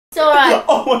It's alright.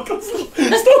 Oh my god,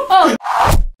 stop.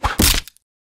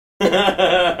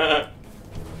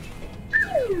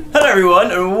 Hello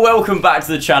everyone and welcome back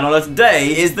to the channel. Today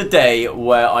is the day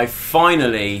where I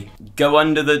finally go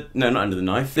under the... no, not under the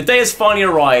knife. The day has finally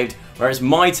arrived where it's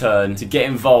my turn to get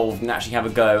involved and actually have a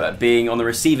go at being on the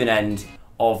receiving end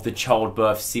of the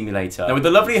childbirth simulator. Now with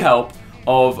the lovely help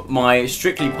of my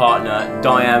Strictly partner,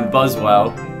 Diane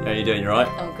Buswell. How are you doing, you right?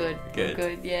 I'm good. Good.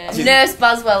 Good, yeah. Nurse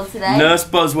Buswell today. Nurse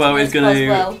Buswell is going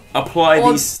to apply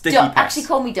these sticky packs. Actually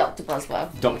call me Dr.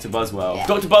 Buswell. Dr. Buswell. Yeah.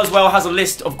 Dr. Buswell has a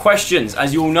list of questions,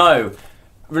 as you all know,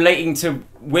 relating to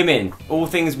women. All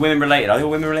things women related. Are they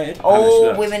all women related?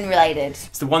 All women related.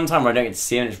 It's the one time where I don't get to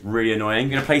see them, it's really annoying. I'm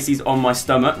going to place these on my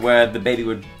stomach, where the baby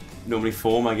would normally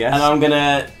form, I guess. And I'm going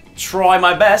to try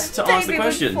my best to answer the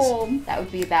questions. That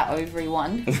would be about ovary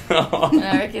 1. And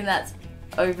I reckon that's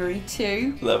ovary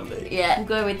 2. Lovely. Yeah, we'll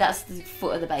go with that's the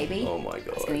foot of the baby. Oh my god.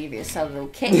 It's going to give you a solid little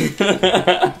kick.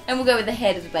 And we'll go with the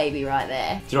head of the baby right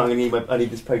there. Do you know what I need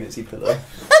this pregnancy pillow?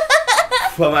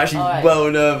 I'm actually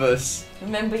well nervous.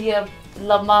 Remember your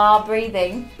Lamar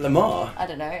breathing? Lamar? I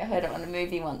don't know, I heard it on a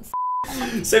movie once.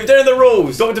 So if you don't know the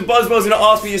rules, Dr. Buswell's going to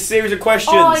ask me a series of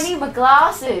questions. Oh, I need my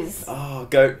glasses. Oh,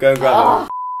 go and grab them.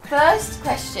 First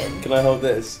question. Can I hold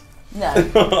this? No.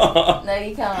 No,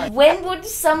 you can't. When would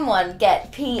someone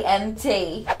get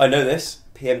PMT? I know this.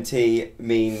 PMT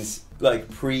means like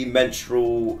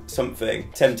premenstrual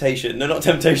something. Temptation. No, not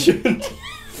temptation.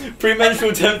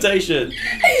 Premenstrual temptation.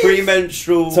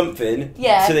 Premenstrual something.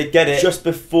 Yeah. So they get it just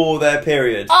before their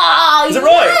period. Oh, is it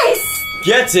right?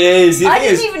 Yes! Get it! I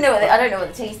didn't even know what I don't know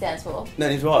what the T stands for. No,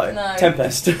 neither do I. No.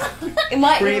 Tempest.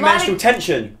 Premenstrual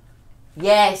tension.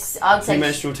 Yes, I would say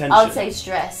premenstrual tension. I would say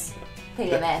stress.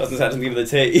 PMS. Doesn't sound to me with a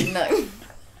T. No.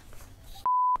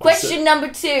 Question number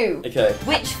 2. Okay.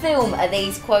 Which film are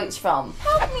these quotes from?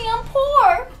 Help me, I'm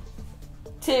poor.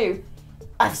 2.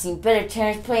 I've seen better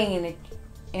tennis playing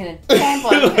in a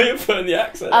tampon. You're putting the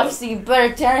accent. I've seen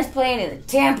better tennis playing in a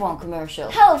tampon commercial.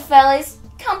 Hello, fellas.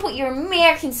 Come put your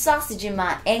American sausage in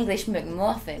my English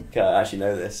McMuffin. Okay, I actually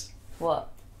know this.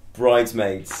 What?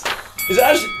 Bridesmaids. Is it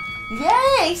actually?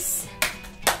 Yes.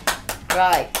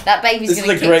 Right, that baby's this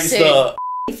gonna kick is a great start.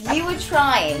 If you were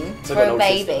trying for a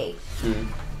baby,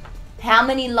 how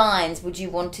many lines would you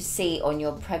want to see on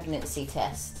your pregnancy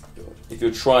test? If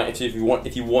you're trying, if you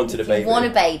wanted a baby. If you want a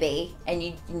baby and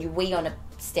you wee on a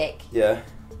stick. Yeah.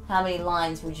 How many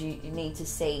lines would you need to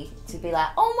see to be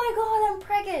like, oh my god, I'm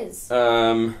preggers?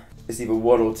 It's either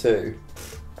 1 or 2.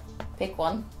 Pick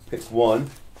one. Pick one.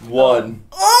 1.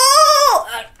 Oh!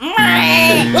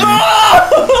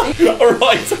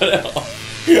 Alright, turn it off.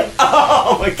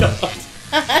 Oh my god.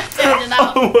 Turn it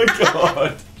off. Oh my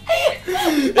god.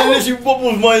 It literally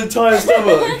wobbled my entire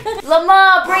stomach.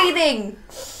 Lamar breathing.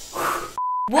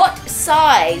 What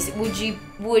size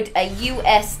would a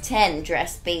US 10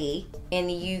 dress be in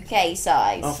the UK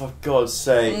size? Oh, for God's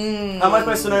sake. How am I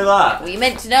supposed to know that? Well, you're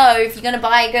meant to know. If you're going to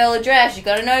buy a girl a dress, you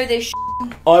got to know this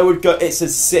I would go, it's a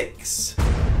 6.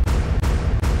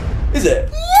 Is it?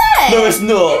 Yeah. No, it's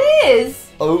not. It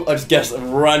is. Oh, I just guessed a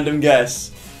random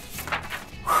guess.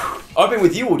 I've been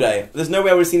with you all day. There's no way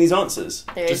I would have seen these answers.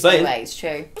 There just is saying. no way, it's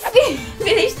true.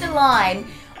 Finish the line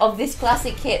of this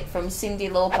classic hit from Cyndi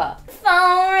Lauper.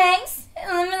 Phone rings in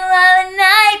the middle of the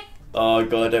night. Oh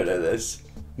god, I don't know this.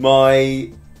 My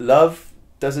love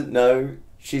doesn't know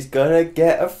she's gonna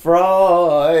get a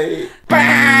fright.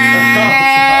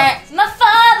 My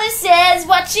father says,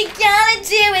 what you gonna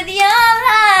do with your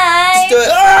life? Just do it.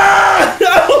 Ah!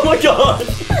 Oh my god!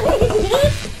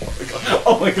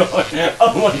 Oh my god!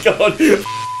 Oh my god!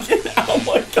 Oh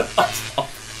my god!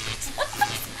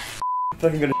 I'm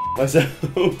fucking gonna myself.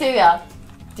 Do ya?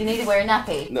 Do you need to wear a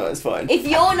nappy? No, it's fine. If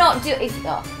you're not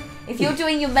if you're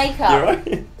doing your makeup You're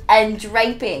right. and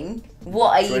draping,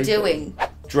 what are you doing?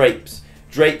 Drapes.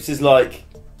 Drapes is like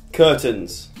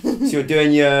curtains. So you're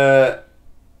doing your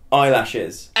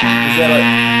eyelashes. Is there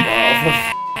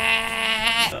like,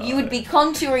 You would be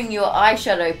contouring your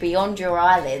eyeshadow beyond your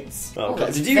eyelids. oh,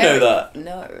 God. Did you know that?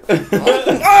 No.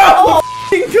 Oh,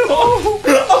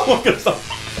 god! Oh my god, stop!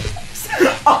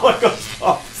 Oh my god,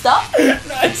 stop! Stop?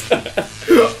 Nice.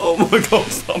 Oh my god,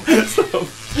 stop! Stop!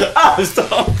 Ah,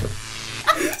 stop!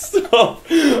 Stop!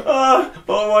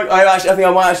 Oh my! I think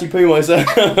I might actually poo myself.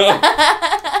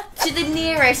 To the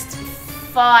nearest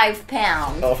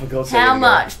 £5. Oh, for God's sake! How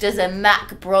much does a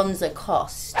MAC bronzer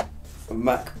cost? A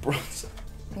MAC bronzer.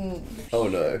 Oh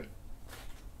no!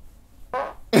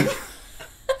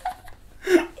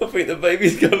 I think the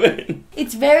baby's coming.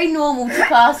 It's very normal to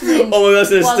pass wind. Oh my god, that's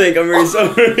gonna stink. I'm really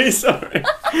sorry. Really sorry.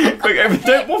 Quick,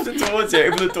 don't waft it towards you.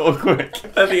 Open the door quick.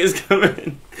 I think it's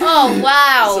coming. Oh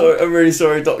wow! Sorry, I'm really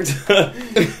sorry, doctor.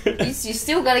 You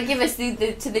still got to give us to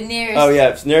the nearest. Oh yeah,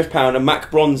 it's nearest pound. A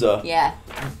MAC bronzer. Yeah.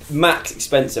 MAC's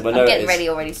expensive. I know. I'm getting ready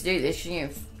already to do this. You're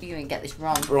gonna get this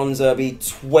wrong. Bronzer be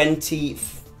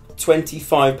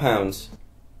 25 pounds.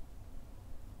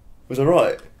 Was I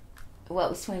right? Well,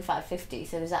 it was 25.50.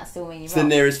 So does that still mean you're It's wrong?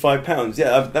 the nearest £5.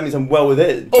 Yeah, that means I'm well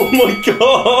within. Oh my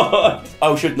god!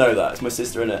 I should know that. It's my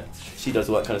sister, innit? She does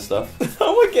all that kind of stuff. How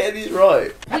am I getting these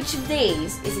right? Which of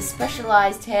these is a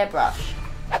specialised hairbrush?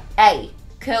 A.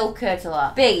 Curl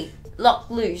curler. B. Lock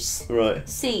loose. Right.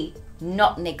 C.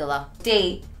 Knot niggler.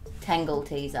 D. Tangle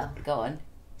teaser. Go on.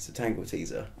 It's a tangle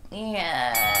teaser.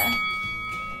 Yeah.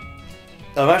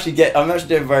 I'm actually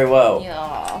doing very well.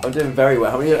 Yeah. I'm doing very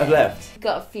well. How many have left?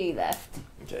 Got a few left.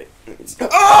 Okay.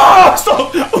 Ah!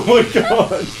 Stop! Oh my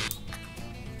god!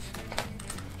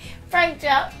 Frank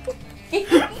up. You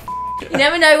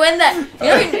never know when that. You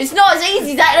know, it's not as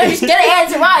easy as that. You don't just get it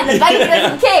hands right and the baby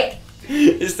doesn't kick.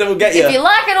 It still will get you. If you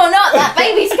like it or not, that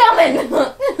baby's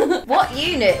coming. What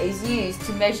unit is used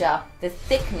to measure the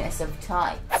thickness of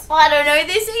tights? I don't know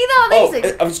this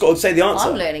either. I've just got to say the answer.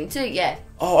 I'm learning too, yeah.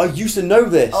 Oh, I used to know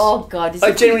this. Oh god.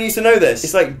 I genuinely used to know this.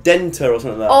 It's like Denta or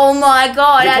something like that. Oh my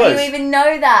god, You're how do you close. even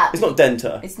know that? It's not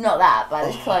Denta. It's not that, but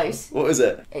it's close. What is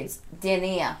it? It's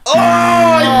denier.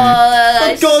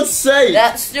 Oh! For God's sake!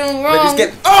 That's still wrong. Let me just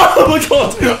get. Oh my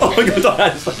god! Oh my god!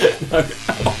 No.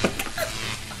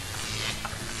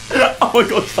 Oh my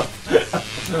god! Stop.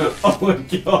 Oh my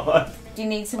god! Do you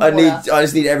need some water? I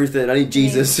just need everything. I need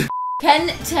Jesus. Can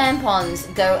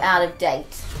tampons go out of date?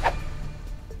 I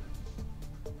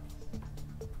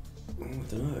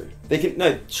don't know. They can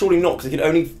no, surely not, because they can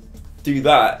only do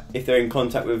that if they're in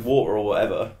contact with water or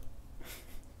whatever.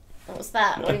 What's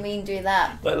that? What do you mean do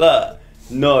that? Like that?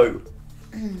 No.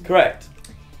 Correct.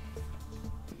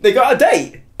 They go out of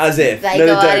date, as if. They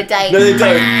go out of date. No, they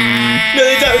don't. No,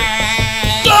 they don't.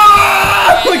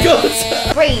 Ah! Oh my god!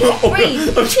 Breathe,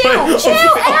 breathe, chill out!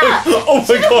 Oh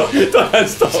my god! Diane,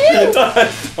 stop!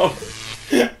 Diane, stop!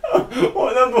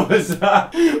 What number was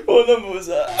that? What number was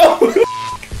that? Oh my god!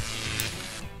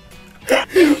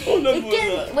 What number was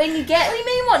that? When you get, what do you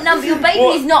mean what number? Your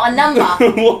baby is not a number.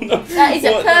 What number? That is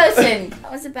a person.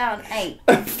 That was about an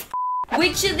 8.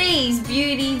 Which of these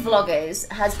beauty vloggers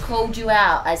has called you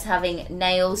out as having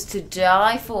nails to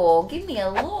die for? Give me a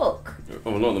look.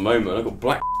 Oh, not at the moment. I've got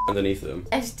black underneath them.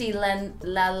 Estee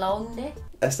Lalonde.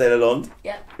 Estee Lalonde.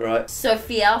 Yeah. Right.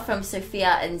 Sophia from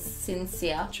Sophia and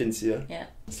Cynthia. Chincia. Yeah.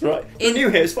 That's right. You're new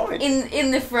here, it's fine.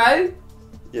 In the fro.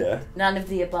 Yeah. None of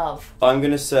the above. I'm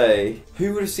going to say,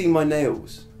 who would have seen my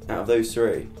nails out of those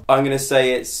three? I'm going to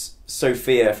say it's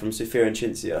Sophia from Sophia and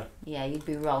Chincia. Yeah, you'd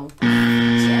be wrong.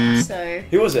 Yeah, so...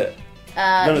 Who was it?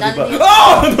 None of the above.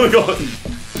 Oh my god!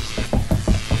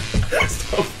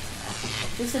 Stop.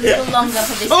 Just a little longer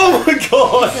for this. Oh my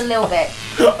god! Just a little bit.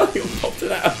 I popped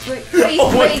it out. Breathe,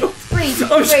 Oh my breathe, god. breathe, I'm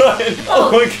breathe. trying.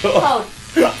 Oh my god. Hold.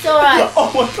 It's alright.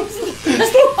 Oh my god.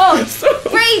 Stop. Hold. Stop.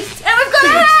 Breathe. And we've got a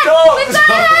hand! Stop. We've got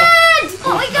a hand!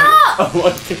 What we got? Oh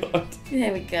my god.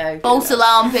 There we go. False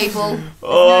alarm, people. There's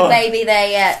Oh. no baby there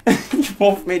yet. You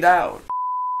waffed me down.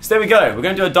 So there we go. We're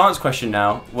going to do a dance question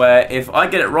now, where if I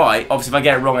get it right, obviously if I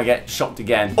get it wrong, I get shocked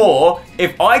again. Or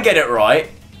if I get it right,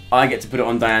 I get to put it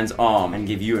on Diane's arm and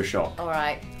give you a shock.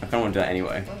 Alright. I kind of want to do that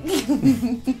anyway.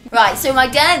 Right, so my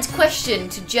dance question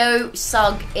to Joe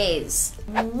Sugg is,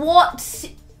 what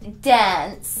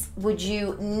dance would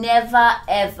you never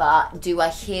ever do a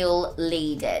heel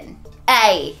lead in?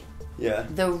 A. Yeah.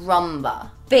 The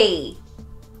rumba. B.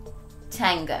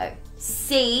 Tango.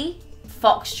 C.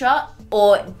 Foxtrot.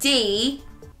 Or D.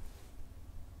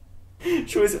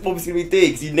 Sure, it's obviously going to be D,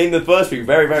 because you named the first three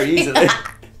very, very easily.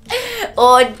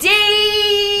 Or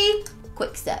D.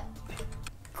 Quick step.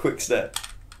 Quick step.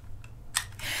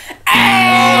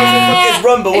 It's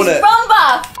rumba, wasn't it? It's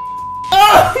rumba.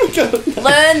 Oh my god.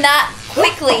 Learn that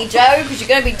quickly, Joe, because you're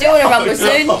going to be doing a rumba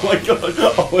soon. Oh my god.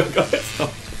 Oh my god.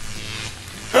 Stop.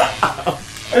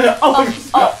 Oh my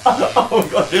god. Oh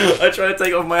my god. I tried to take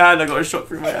it off my hand, I got a shock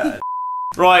through my hand.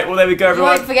 Right, well there we go You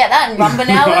everyone. won't forget that in rumba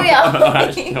now, will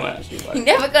you? No, actually, You're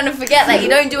never going to forget that. You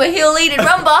don't do a heel lead in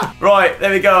rumba. Right,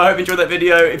 there we go. I hope you enjoyed that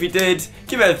video. If you did,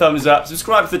 give it a thumbs up.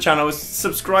 Subscribe to the channel.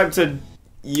 Subscribe to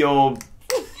your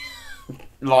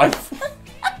life.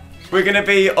 We're going to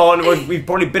be on, well, we've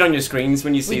probably been on your screens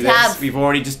when you see We this. have. We've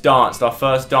already just danced our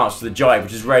first dance to the jive,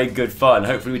 which is very good fun.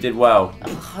 Hopefully we did well.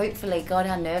 Oh, hopefully, God,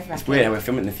 how nerve-wracking. It's weird how we're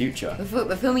filming in the future.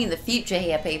 We're filming in the future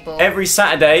here, people. Every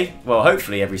Saturday, well,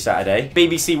 hopefully every Saturday,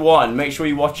 BBC One, make sure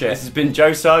you watch it. This has been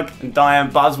Joe Sugg and Diane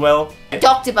Buswell.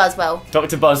 Dr. Buswell.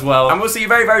 Dr. Buswell. And we'll see you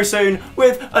very, very soon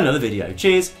with another video.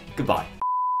 Cheers. Goodbye.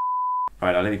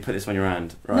 Right, now let me put this on your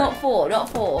hand. Right. Not 4, not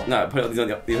 4. No, put these on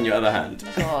your other hand.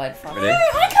 God, fuck. Ready? No,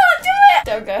 I can't do it.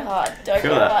 Don't go hard. Don't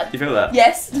Feel go that? hard. You feel that?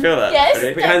 Yes. Feel that? Yes.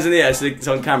 Ready? Put your hands in the air so it's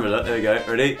on camera. Look, there we go.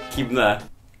 Ready? Keep them there.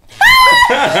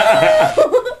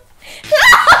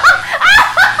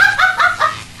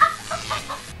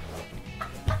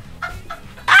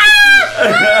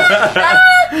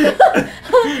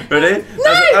 Ready? No,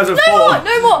 that was a 4.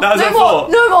 No more. That was no a more. 4.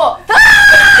 No more.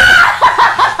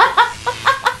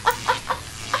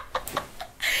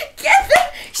 Get the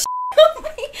shit on me.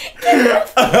 Get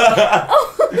the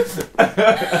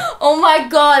oh my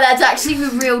god, that's actually the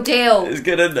real deal. It's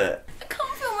good, isn't it? I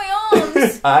can't feel my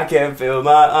arms. I can feel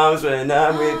my arms when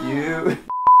I'm with you.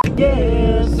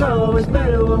 Yeah, so it's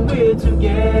better when we're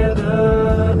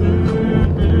together.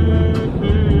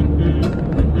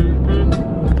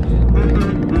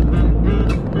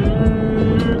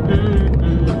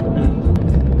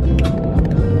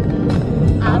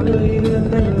 I believe in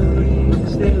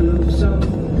memories, they look so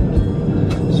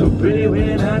pretty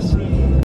when I see